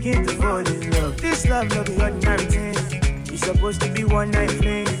beginning to fall in love. This love no be ordinary thing. It's supposed to be one night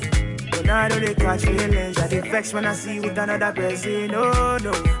fling. But now I know they catch feelings. I dey vex when I see you with another person. No,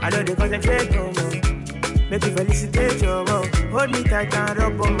 I know they concentrate no more. Make you felicitate your love. Hold me tight and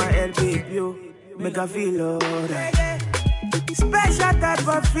rub on my elbow, yo. Make I feel alright. Special type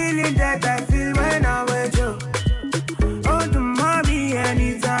of feeling that I feel when I'm with you. Oh, the mommy,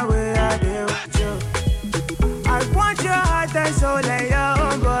 anytime where I deal with you. I want your heart and soul and your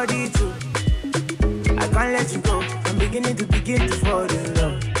own body too. I can't let you go. I'm beginning to fall in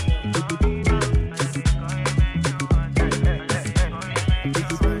love.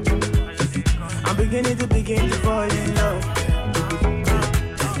 I'm beginning to fall in love.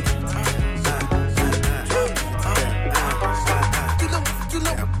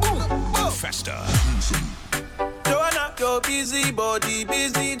 Festa. Joanna, your busy body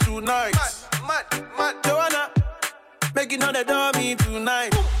busy tonight. Mad. Joanna, making all the dummy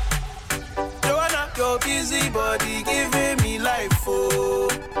tonight. Joanna, your busy body giving me life, oh,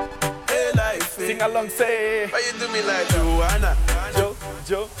 hey life. Hey. Sing along, say. Why you do me like Joanna?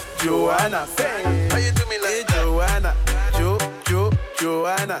 Joanna, say. Why you do me like Joanna?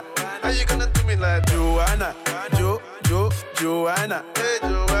 Joanna. How you gonna do me like Joanna? Joanna. Hey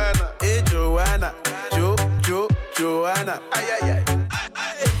Joanna. Joanna. Ay.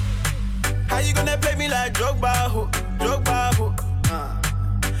 How you gonna play me like Drogba, ho?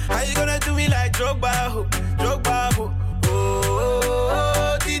 How you gonna do me like Drogba, ho?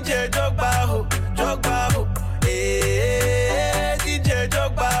 Oh, DJ Drogba, ho. DJ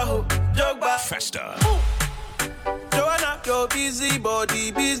Drogba. Festa. Joanna, your busy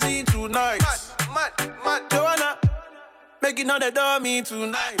body busy tonight. Mad. Joanna, making all the dummy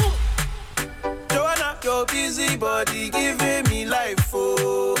tonight. Joanna, your busy body giving me life,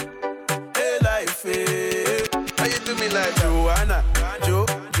 oh, hey life, hey. How you do me like Joanna?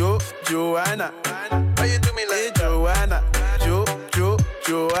 Joanna. How you do me like Joanna?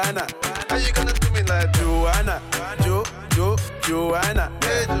 Joanna. How you gonna do me like Joanna? Joanna.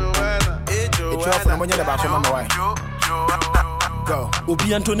 Hey Joanna. Go.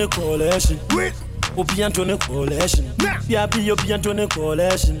 Obi Antone Coalition. Obi Antone Coalition. Obi Antone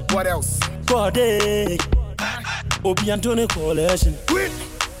Coalition. What else? Body. Obi Antone Coalition.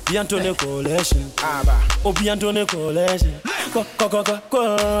 Antone collection. Obi Antone collection. Go.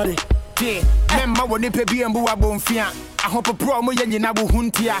 Memma woni pe bi embu abonfia. Ahopo pro mo yenyi na bo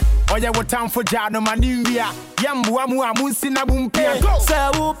huntia. Oye wo time for jado manimvia. Yambu amu amunsi na bumpia. Se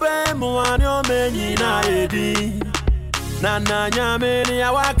wo pe mo anyo menyi na edi. Na nyame ni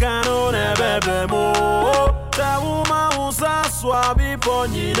awaka no ne bebe mo. Se wo ma usa swabi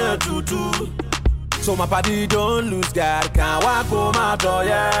ponyi na tutu. So my body don't lose God, can't walk on my door,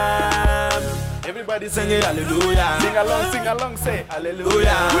 yeah. Everybody sing it, hallelujah. Sing along, say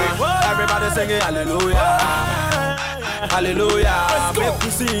hallelujah. Everybody sing it, hallelujah. Hallelujah. Make me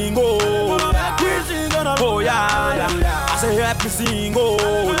sing, oh. Oh, yeah. I say, happy sing, oh.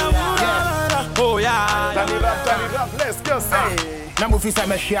 Oh, yeah. Turn it up, let's go, say. Namufisa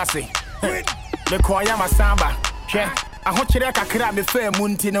me shiase. Me koya masamba. I want you to cry me fair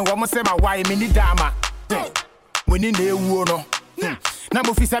munti no one say my why me ni dama. When in the no.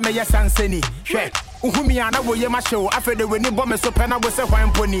 Namufisa me yes anseni. Uhumi ana wo ye ma show afede we ni bomb so pena we say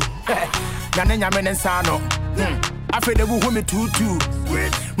wine pony. Nanya men nsano. Afede wo humi tutu.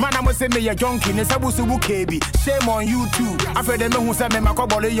 Man I must say me a junkie ne sabusu bu kebi. Shame on you too. Afede me hu say me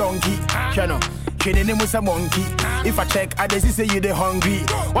makobole yonki. Chano. Kene musa monkey. If I check, I just say you the hungry.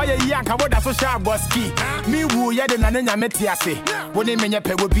 Why you yank about that social boski? Me woo ya the nanya metiase. When they mean your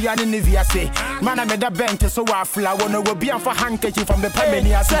peg will be an inviase. Man, I made a bench so I flower no will be on for handkerchief from the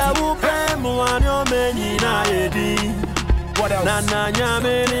Pamania. What else? Nana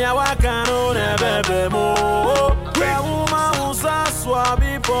Yamini, I can't own a bebe mo. Where woman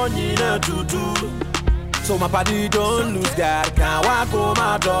swabi ponina tutu. So my body don't lose God, can't walk on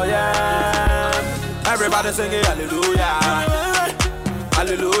my door, yeah. Everybody sing it, hallelujah.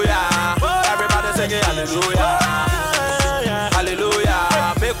 Hallelujah. Everybody sing it, hallelujah.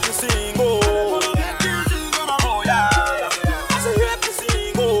 Hallelujah. Make me sing, oh. Oh, yeah. I say, make me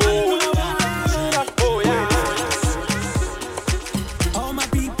sing, oh. Oh, yeah. All my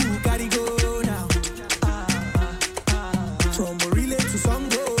people gotta go now. From Morile to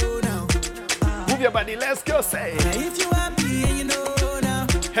Songo now. Move your body, let's go, say. Now if you happy and you know now.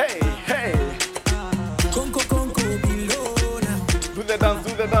 Hey. Conco below now. Do the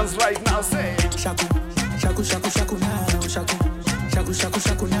dance right now, say. Shaku now. Shaku now. Shaku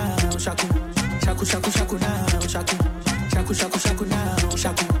now.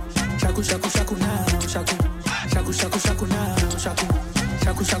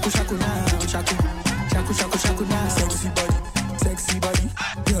 Shaku now. Sexy body.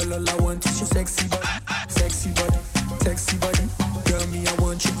 Girl, all I want is your sexy body. Girl, me, I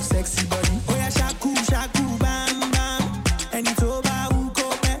want you, sexy body. Oh yeah, shaku, bam, bam. And it's over, who go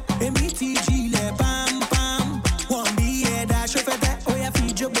back? MTG, le bam, bam. One be here, dash over that. Oh yeah,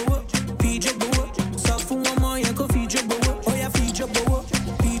 feed your bow. So for one more, yeah, go feed your bow. Oh yeah, feed your bow. More,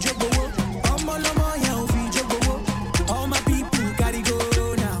 yeah, feed your bow. All my people gotta go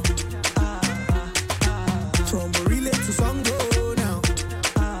now. From Morile to Songo now.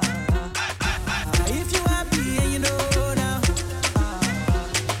 If you happy and you know now.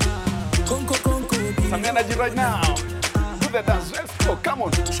 Some energy right now. Do the dance, let's go, come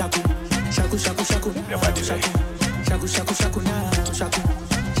on. Shaku Move your body, shaku now. Shaku now.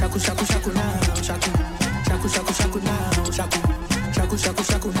 Shaku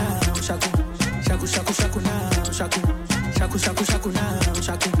now.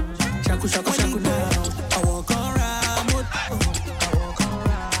 Shaku now. I walk around.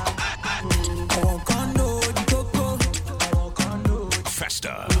 I walk condo di coco.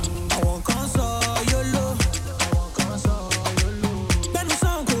 Festa. I walk console yolo. Benu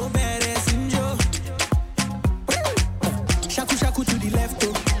song go bere sinjo. Shaku to the left,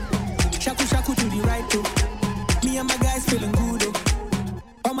 oh. Shaku to the right, oh. Me and my guys feeling good, oh.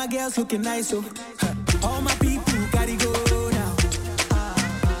 All my girls looking nice, oh. All my people gotta go now.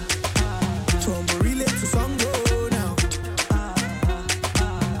 From Morile to Songo now.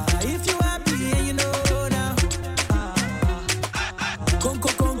 If you happy and you know now. Conco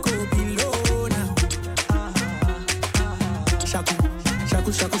below now. Shaku now.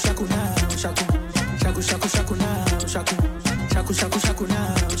 Shaku now. Shaku now. Shaku now.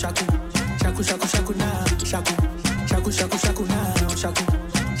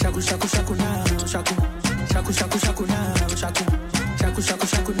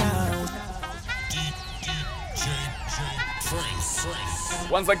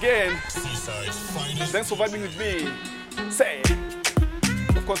 Once again, thanks for vibing with me. Say,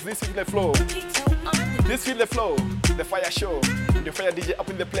 of course, this is the flow. This is the flow, the fire show, the fire DJ up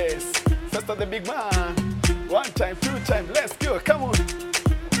in the place. First of the big man. One time, two time, let's go, come on.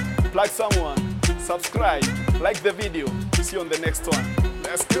 Plug someone, subscribe, like the video. See you on the next one.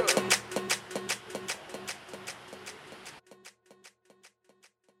 Let's go.